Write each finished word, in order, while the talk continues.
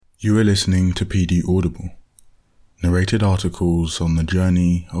You are listening to PD Audible, narrated articles on the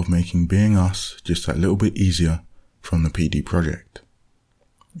journey of making being us just that little bit easier from the PD Project.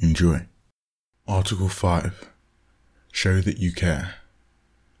 Enjoy. Article 5. Show that you care.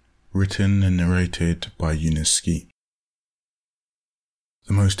 Written and narrated by Eunice Skeet.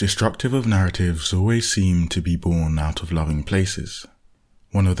 The most destructive of narratives always seem to be born out of loving places.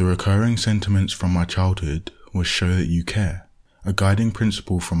 One of the recurring sentiments from my childhood was show that you care, a guiding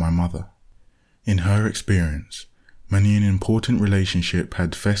principle from my mother. In her experience, many an important relationship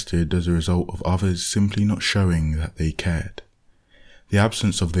had festered as a result of others simply not showing that they cared. The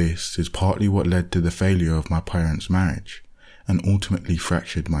absence of this is partly what led to the failure of my parents' marriage, and ultimately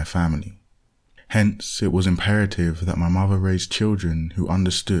fractured my family. Hence, it was imperative that my mother raised children who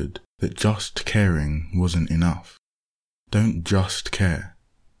understood that just caring wasn't enough. Don't just care.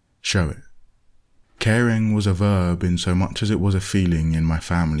 Show it. Caring was a verb in so much as it was a feeling in my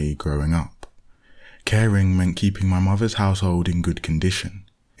family growing up. Caring meant keeping my mother's household in good condition.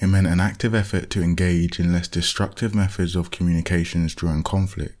 It meant an active effort to engage in less destructive methods of communications during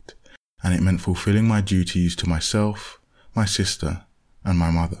conflict, and it meant fulfilling my duties to myself, my sister, and my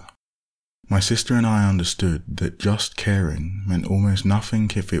mother. My sister and I understood that just caring meant almost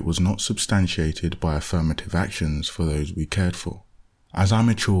nothing if it was not substantiated by affirmative actions for those we cared for. As I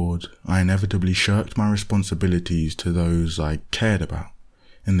matured, I inevitably shirked my responsibilities to those I cared about,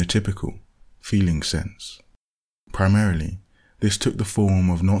 in the typical, feeling sense. Primarily, this took the form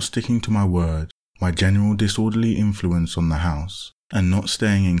of not sticking to my word, my general disorderly influence on the house, and not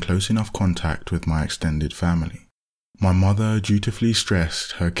staying in close enough contact with my extended family. My mother dutifully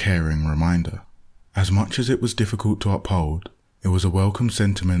stressed her caring reminder. As much as it was difficult to uphold, it was a welcome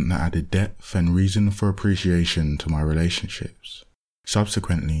sentiment that added depth and reason for appreciation to my relationships.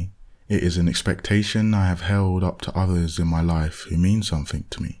 Subsequently, it is an expectation I have held up to others in my life who mean something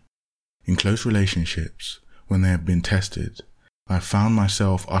to me. In close relationships, when they have been tested, I have found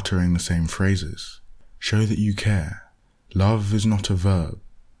myself uttering the same phrases. Show that you care. Love is not a verb,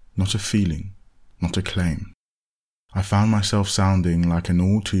 not a feeling, not a claim. I found myself sounding like an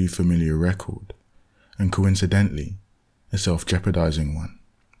all too familiar record, and coincidentally, a self-jeopardizing one.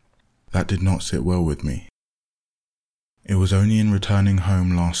 That did not sit well with me. It was only in returning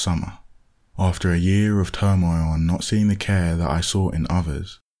home last summer, after a year of turmoil and not seeing the care that I saw in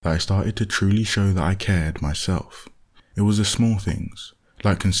others, that I started to truly show that I cared myself. It was the small things,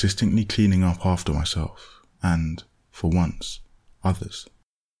 like consistently cleaning up after myself, and, for once, others.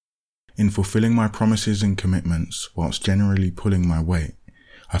 In fulfilling my promises and commitments whilst generally pulling my weight,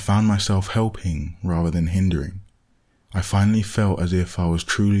 I found myself helping rather than hindering. I finally felt as if I was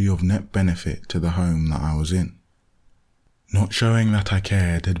truly of net benefit to the home that I was in. Not showing that I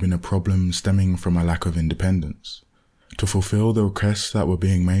cared had been a problem stemming from a lack of independence. To fulfill the requests that were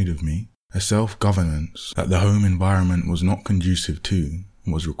being made of me, a self-governance that the home environment was not conducive to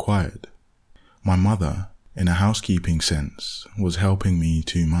was required. My mother, in a housekeeping sense, was helping me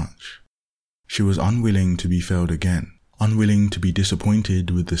too much. She was unwilling to be failed again, unwilling to be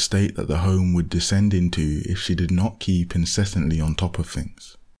disappointed with the state that the home would descend into if she did not keep incessantly on top of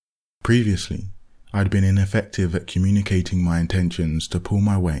things. Previously, I had been ineffective at communicating my intentions to pull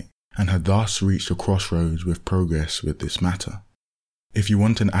my weight and had thus reached a crossroads with progress with this matter. If you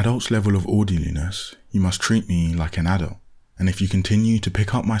want an adult's level of orderliness, you must treat me like an adult, and if you continue to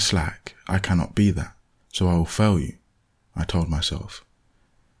pick up my slack, I cannot be that, so I will fail you, I told myself.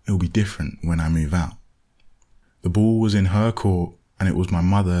 It will be different when I move out. The ball was in her court, and it was my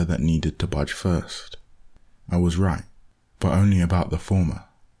mother that needed to budge first. I was right, but only about the former.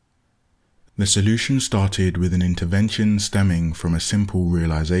 The solution started with an intervention stemming from a simple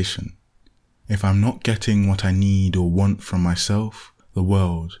realization. If I'm not getting what I need or want from myself, the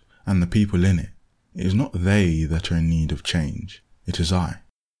world, and the people in it, it is not they that are in need of change, it is I.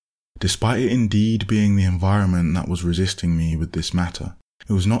 Despite it indeed being the environment that was resisting me with this matter,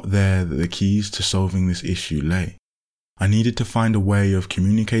 it was not there that the keys to solving this issue lay. I needed to find a way of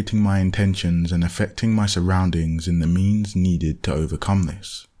communicating my intentions and affecting my surroundings in the means needed to overcome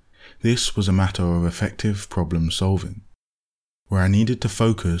this. This was a matter of effective problem solving. Where I needed to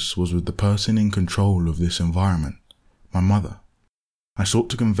focus was with the person in control of this environment, my mother. I sought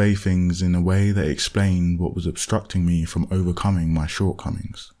to convey things in a way that explained what was obstructing me from overcoming my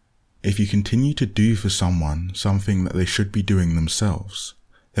shortcomings. If you continue to do for someone something that they should be doing themselves,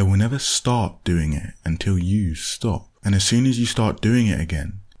 they will never start doing it until you stop. And as soon as you start doing it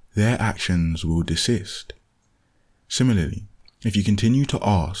again, their actions will desist. Similarly, if you continue to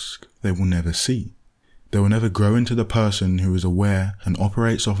ask, they will never see. They will never grow into the person who is aware and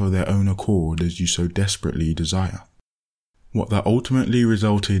operates off of their own accord as you so desperately desire. What that ultimately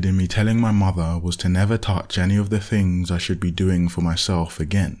resulted in me telling my mother was to never touch any of the things I should be doing for myself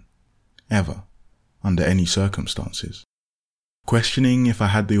again, ever, under any circumstances. Questioning if I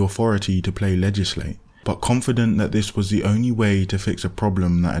had the authority to legislate, but confident that this was the only way to fix a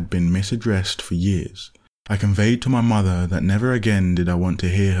problem that had been misaddressed for years, I conveyed to my mother that never again did I want to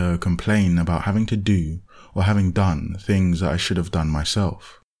hear her complain about having to do or having done things that I should have done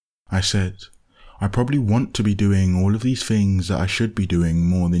myself. I said, I probably want to be doing all of these things that I should be doing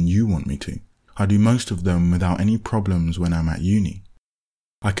more than you want me to. I do most of them without any problems when I'm at uni.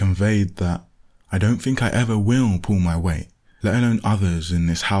 I conveyed that I don't think I ever will pull my weight, let alone others in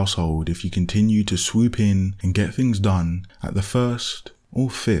this household, if you continue to swoop in and get things done at the first or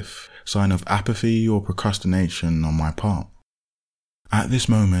fifth sign of apathy or procrastination on my part. At this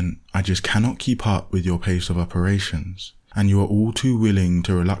moment, I just cannot keep up with your pace of operations, and you are all too willing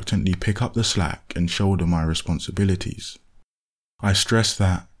to reluctantly pick up the slack and shoulder my responsibilities. I stress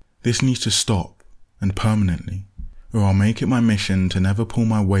that this needs to stop, and permanently, or I'll make it my mission to never pull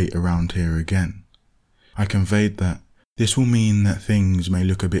my weight around here again. I conveyed that this will mean that things may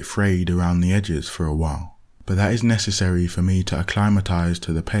look a bit frayed around the edges for a while, but that is necessary for me to acclimatise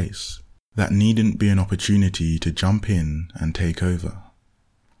to the pace. That needn't be an opportunity to jump in and take over.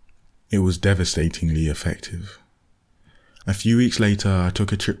 It was devastatingly effective. A few weeks later, I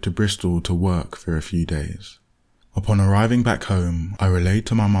took a trip to Bristol to work for a few days. Upon arriving back home, I relayed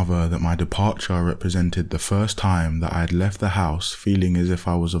to my mother that my departure represented the first time that I had left the house feeling as if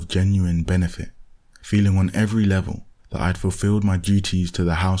I was of genuine benefit, feeling on every level that I had fulfilled my duties to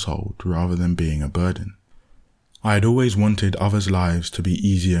the household rather than being a burden. I had always wanted others' lives to be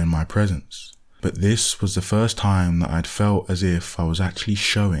easier in my presence, but this was the first time that I'd felt as if I was actually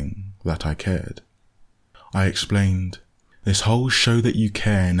showing that I cared. I explained, this whole show that you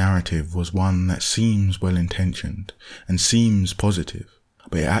care narrative was one that seems well-intentioned and seems positive,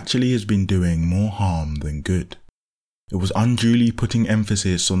 but it actually has been doing more harm than good. It was unduly putting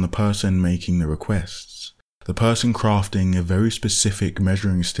emphasis on the person making the requests, the person crafting a very specific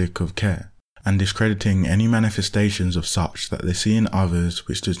measuring stick of care, and discrediting any manifestations of such that they see in others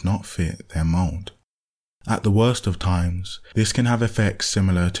which does not fit their mould. At the worst of times, this can have effects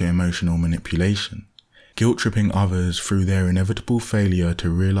similar to emotional manipulation, guilt-tripping others through their inevitable failure to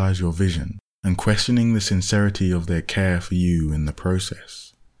realise your vision and questioning the sincerity of their care for you in the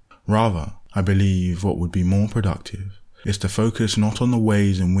process. Rather, I believe what would be more productive is to focus not on the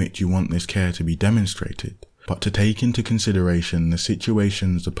ways in which you want this care to be demonstrated, but to take into consideration the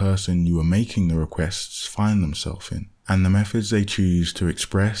situations the person you are making the requests find themselves in, and the methods they choose to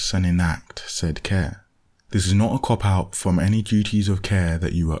express and enact said care. This is not a cop-out from any duties of care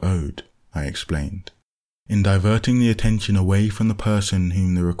that you are owed, I explained. In diverting the attention away from the person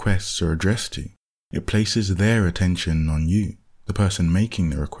whom the requests are addressed to, it places their attention on you, the person making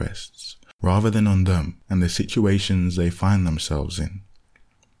the requests, rather than on them and the situations they find themselves in.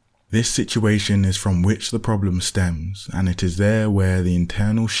 This situation is from which the problem stems, and it is there where the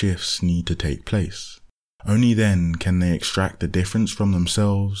internal shifts need to take place. Only then can they extract the difference from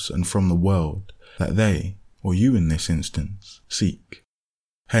themselves and from the world that they, or you in this instance, seek.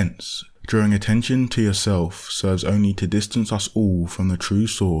 Hence, drawing attention to yourself serves only to distance us all from the true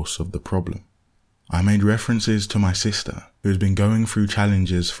source of the problem. I made references to my sister, who has been going through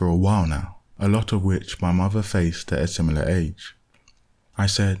challenges for a while now, a lot of which my mother faced at a similar age. I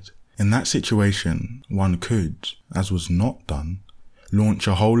said, in that situation, one could, as was not done, launch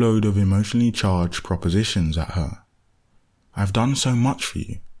a whole load of emotionally charged propositions at her. I've done so much for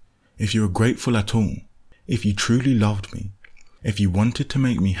you. If you were grateful at all, if you truly loved me, if you wanted to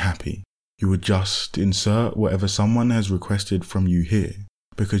make me happy, you would just insert whatever someone has requested from you here,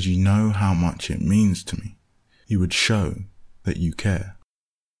 because you know how much it means to me. You would show that you care.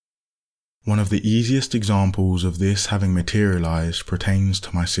 One of the easiest examples of this having materialized pertains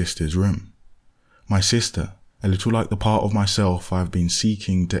to my sister's room. My sister, a little like the part of myself I've been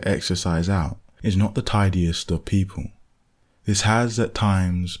seeking to exercise out, is not the tidiest of people. This has at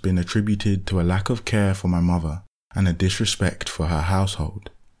times been attributed to a lack of care for my mother and a disrespect for her household.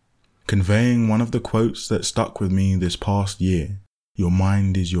 Conveying one of the quotes that stuck with me this past year, "Your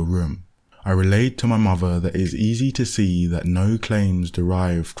mind is your room," I relayed to my mother that it is easy to see that no claims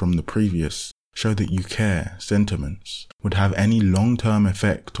derived from the previous show that you care sentiments would have any long-term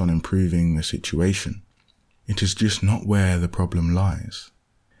effect on improving the situation. It is just not where the problem lies.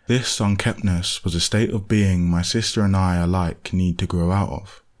 This unkeptness was a state of being my sister and I alike need to grow out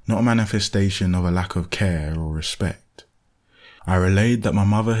of, not a manifestation of a lack of care or respect. I relayed that my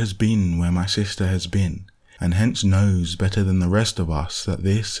mother has been where my sister has been, and hence knows better than the rest of us that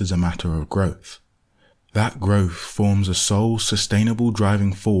this is a matter of growth. That growth forms a sole sustainable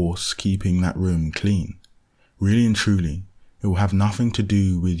driving force keeping that room clean. Really and truly, it will have nothing to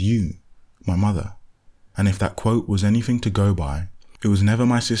do with you, my mother. And if that quote was anything to go by, it was never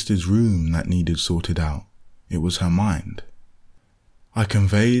my sister's room that needed sorted out. It was her mind. I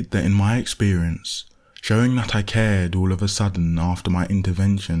conveyed that in my experience, showing that I cared all of a sudden after my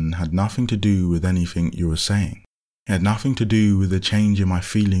intervention had nothing to do with anything you were saying. It had nothing to do with a change in my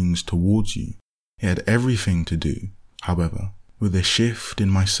feelings towards you. It had everything to do, however, with a shift in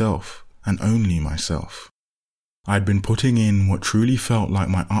myself and only myself. I had been putting in what truly felt like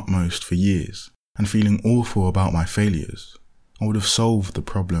my utmost for years and feeling awful about my failures. I would have solved the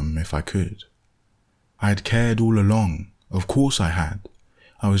problem if I could. I had cared all along. Of course I had.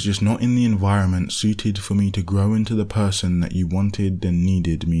 I was just not in the environment suited for me to grow into the person that you wanted and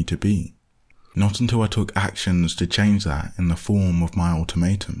needed me to be. Not until I took actions to change that in the form of my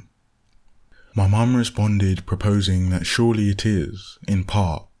ultimatum. My mum responded proposing that surely it is, in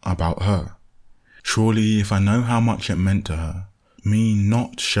part, about her. Surely if I know how much it meant to her, me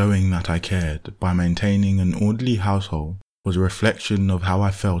not showing that I cared by maintaining an orderly household was a reflection of how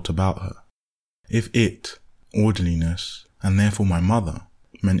I felt about her. If it, orderliness, and therefore my mother,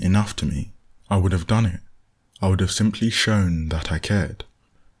 meant enough to me, I would have done it. I would have simply shown that I cared.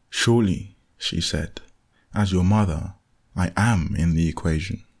 Surely, she said, as your mother, I am in the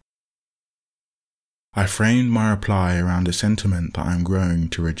equation. I framed my reply around a sentiment that I am growing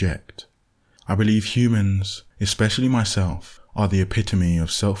to reject. I believe humans, especially myself, are the epitome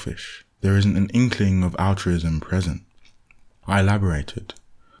of selfish. There isn't an inkling of altruism present. I elaborated.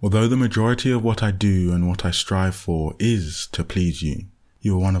 Although the majority of what I do and what I strive for is to please you,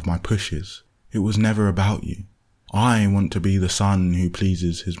 you are one of my pushes. It was never about you. I want to be the son who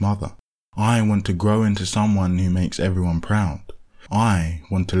pleases his mother. I want to grow into someone who makes everyone proud. I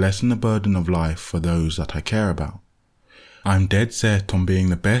want to lessen the burden of life for those that I care about. I'm dead set on being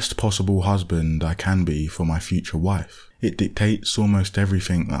the best possible husband I can be for my future wife. It dictates almost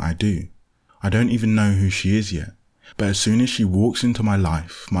everything that I do. I don't even know who she is yet, but as soon as she walks into my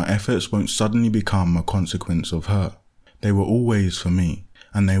life, my efforts won't suddenly become a consequence of her. They were always for me,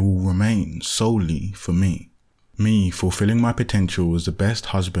 and they will remain solely for me. Me fulfilling my potential as the best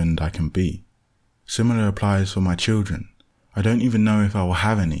husband I can be. Similar applies for my children. I don't even know if I will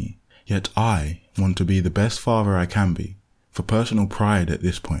have any, yet I want to be the best father I can be, for personal pride at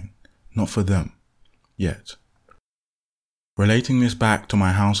this point, not for them, yet. Relating this back to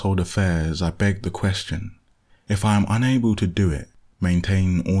my household affairs, I beg the question, if I am unable to do it,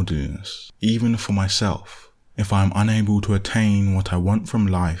 maintain orderliness, even for myself, if I am unable to attain what I want from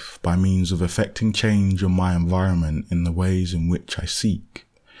life by means of effecting change on my environment in the ways in which I seek,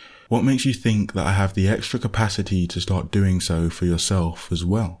 what makes you think that I have the extra capacity to start doing so for yourself as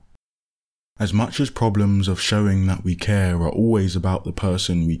well? As much as problems of showing that we care are always about the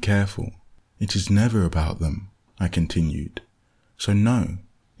person we care for, it is never about them, I continued. So no,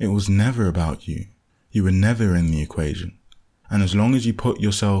 it was never about you. You were never in the equation. And as long as you put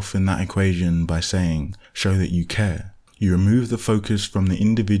yourself in that equation by saying, show that you care, you remove the focus from the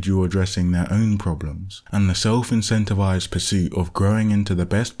individual addressing their own problems and the self-incentivized pursuit of growing into the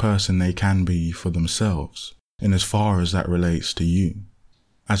best person they can be for themselves, in as far as that relates to you.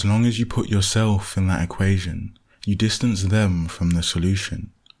 As long as you put yourself in that equation, you distance them from the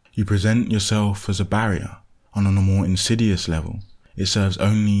solution. You present yourself as a barrier, and on a more insidious level, it serves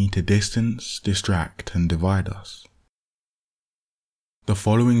only to distance, distract, and divide us. The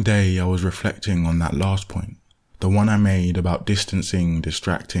following day I was reflecting on that last point, the one I made about distancing,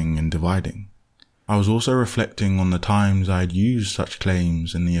 distracting, and dividing. I was also reflecting on the times I had used such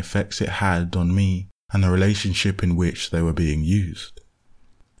claims and the effects it had on me and the relationship in which they were being used.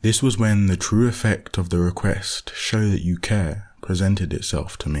 This was when the true effect of the request, show that you care, presented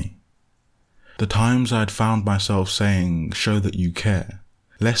itself to me. The times I had found myself saying, show that you care,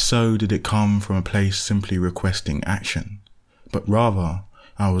 less so did it come from a place simply requesting action, but rather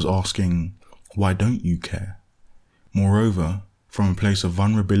I was asking, why don't you care? Moreover, from a place of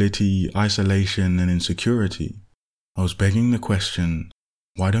vulnerability, isolation, and insecurity, I was begging the question,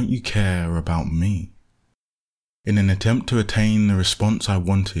 why don't you care about me? In an attempt to attain the response I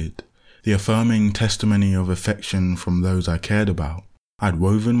wanted, the affirming testimony of affection from those I cared about, I'd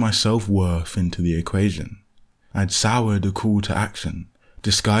woven my self-worth into the equation. I'd soured a call to action,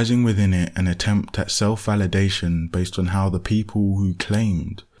 disguising within it an attempt at self-validation based on how the people who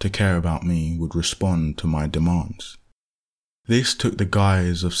claimed to care about me would respond to my demands. This took the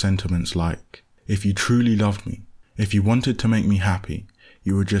guise of sentiments like, if you truly loved me, if you wanted to make me happy,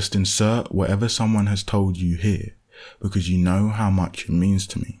 you would just insert whatever someone has told you here, because you know how much it means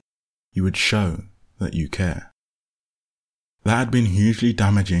to me. You would show that you care. That had been hugely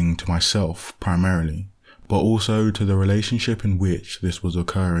damaging to myself primarily, but also to the relationship in which this was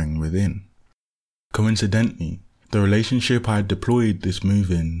occurring within. Coincidentally, the relationship I had deployed this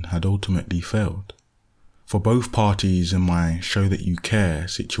move in had ultimately failed. For both parties in my show that you care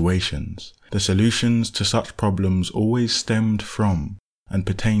situations, the solutions to such problems always stemmed from and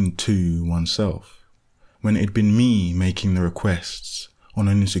pertained to oneself. When it had been me making the requests, on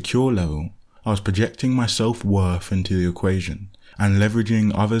an insecure level, I was projecting my self-worth into the equation and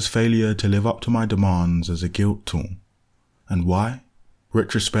leveraging others' failure to live up to my demands as a guilt tool. And why?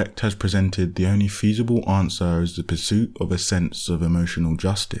 Retrospect has presented the only feasible answer as the pursuit of a sense of emotional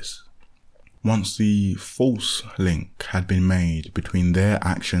justice. Once the false link had been made between their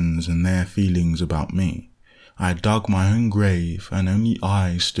actions and their feelings about me, I had dug my own grave and only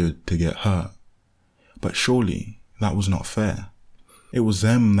I stood to get hurt. But surely that was not fair. It was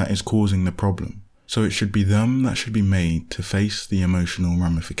them that is causing the problem, so it should be them that should be made to face the emotional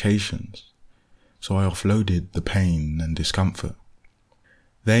ramifications. So I offloaded the pain and discomfort.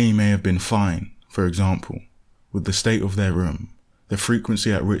 They may have been fine, for example, with the state of their room, the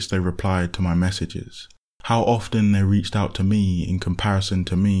frequency at which they replied to my messages, how often they reached out to me in comparison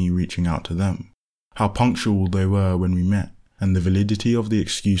to me reaching out to them, how punctual they were when we met, and the validity of the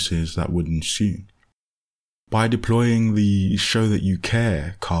excuses that would ensue. By deploying the show that you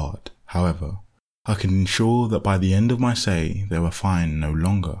care card, however, I could ensure that by the end of my say, they were fine no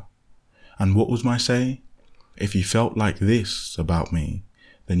longer. And what was my say? If you felt like this about me,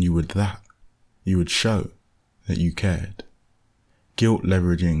 then you would that. You would show that you cared. Guilt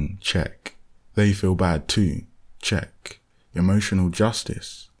leveraging, check. They feel bad too, check. Emotional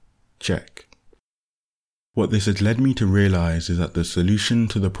justice, check. What this had led me to realize is that the solution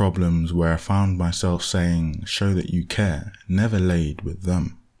to the problems where I found myself saying, show that you care, never laid with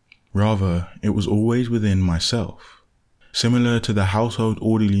them. Rather, it was always within myself. Similar to the household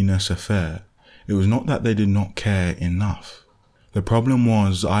orderliness affair, it was not that they did not care enough. The problem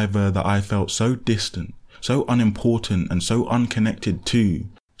was either that I felt so distant, so unimportant and so unconnected to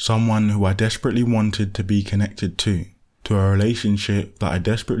someone who I desperately wanted to be connected to a relationship that I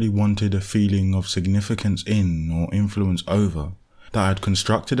desperately wanted a feeling of significance in or influence over, that I had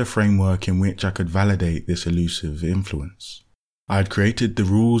constructed a framework in which I could validate this elusive influence. I had created the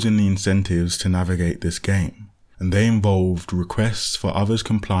rules and the incentives to navigate this game, and they involved requests for others'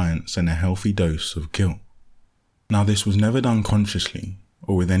 compliance and a healthy dose of guilt. Now this was never done consciously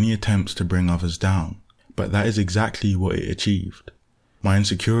or with any attempts to bring others down, but that is exactly what it achieved. My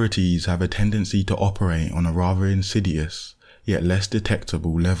insecurities have a tendency to operate on a rather insidious, yet less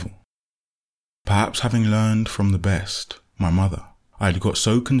detectable level. Perhaps having learned from the best, my mother, I had got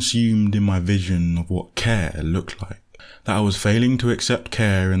so consumed in my vision of what care looked like, that I was failing to accept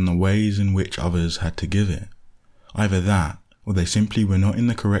care in the ways in which others had to give it. Either that, or they simply were not in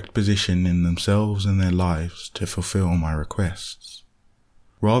the correct position in themselves and their lives to fulfill my requests.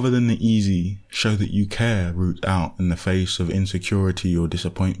 Rather than the easy, show that you care route out in the face of insecurity or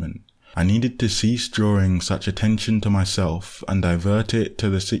disappointment, I needed to cease drawing such attention to myself and divert it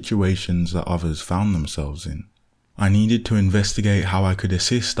to the situations that others found themselves in. I needed to investigate how I could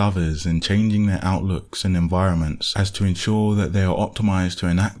assist others in changing their outlooks and environments as to ensure that they are optimized to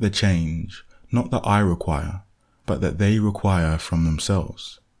enact the change, not that I require, but that they require from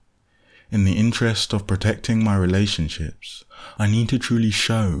themselves. In the interest of protecting my relationships, I need to truly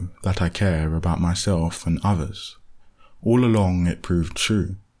show that I care about myself and others. All along it proved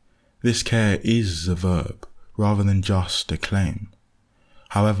true. This care is a verb rather than just a claim.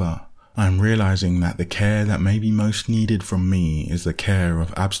 However, I am realizing that the care that may be most needed from me is the care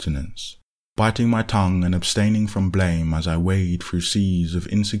of abstinence, biting my tongue and abstaining from blame as I wade through seas of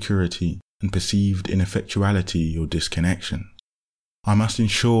insecurity and perceived ineffectuality or disconnection. I must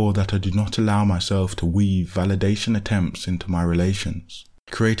ensure that I do not allow myself to weave validation attempts into my relations,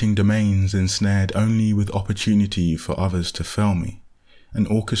 creating domains ensnared only with opportunity for others to fail me, and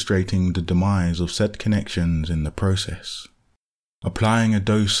orchestrating the demise of said connections in the process. Applying a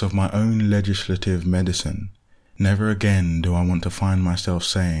dose of my own legislative medicine, never again do I want to find myself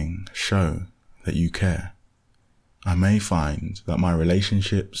saying, show that you care. I may find that my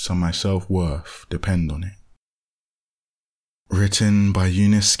relationships and my self-worth depend on it. Written by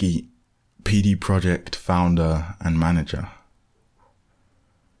Eunice Skeet, PD Project founder and manager.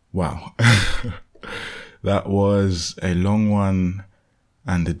 Wow. That was a long one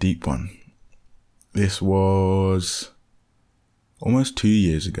and a deep one. This was almost 2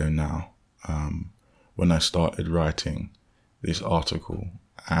 years ago now, when I started writing this article,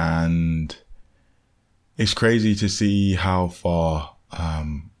 and it's crazy to see how far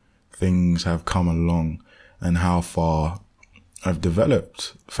things have come along and how far I've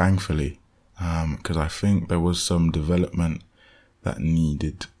developed, thankfully, because I think there was some development that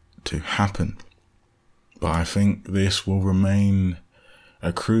needed to happen. But I think this will remain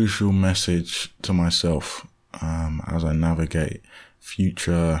a crucial message to myself as I navigate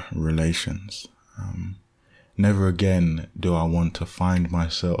future relations. Never again do I want to find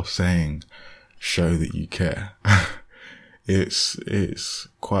myself saying, show that you care. It's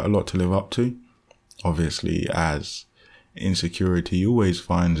quite a lot to live up to. Obviously, as insecurity always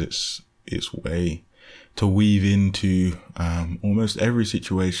finds its way to weave into almost every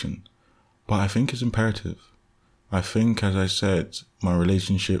situation. But I think it's imperative. I think, as I said, my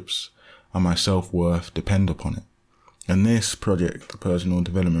relationships and my self-worth depend upon it. And this project, the personal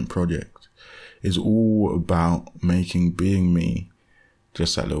development project, is all about making being me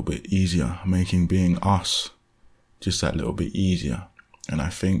just that little bit easier, making being us just that little bit easier. And I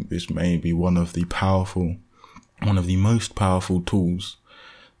think this may be one of the most powerful tools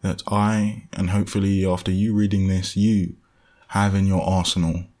that I, and hopefully after you reading this, you have in your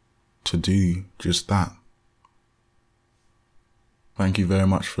arsenal to do just that. Thank you very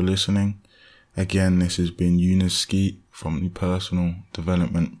much for listening. Again, this has been Eunice Skeet from the Personal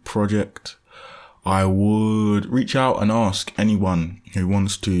Development Project. I would reach out and ask anyone who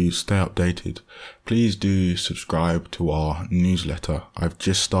wants to stay updated, please do subscribe to our newsletter. I've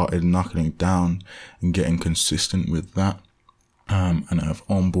just started knuckling down and getting consistent with that. And I've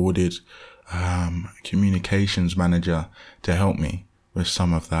onboarded a communications manager to help me with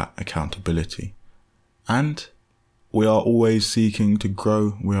some of that accountability. And we are always seeking to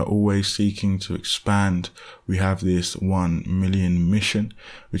grow. We are always seeking to expand. We have this 1 million mission,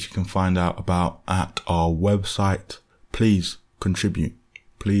 which you can find out about at our website. Please contribute.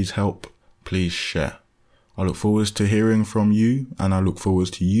 Please help. Please share. I look forward to hearing from you, and I look forward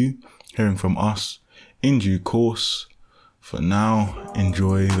to you hearing from us in due course. For now,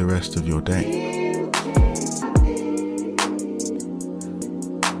 enjoy the rest of your day.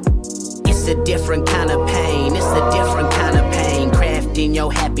 It's a different kind of pain, it's a different kind of pain. Crafting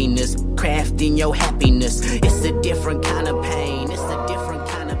your happiness, crafting your happiness. It's a different kind of pain, it's a different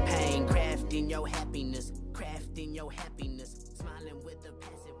kind of pain. Crafting your happiness, crafting your happiness. Smiling with a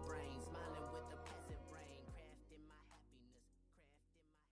passive brain.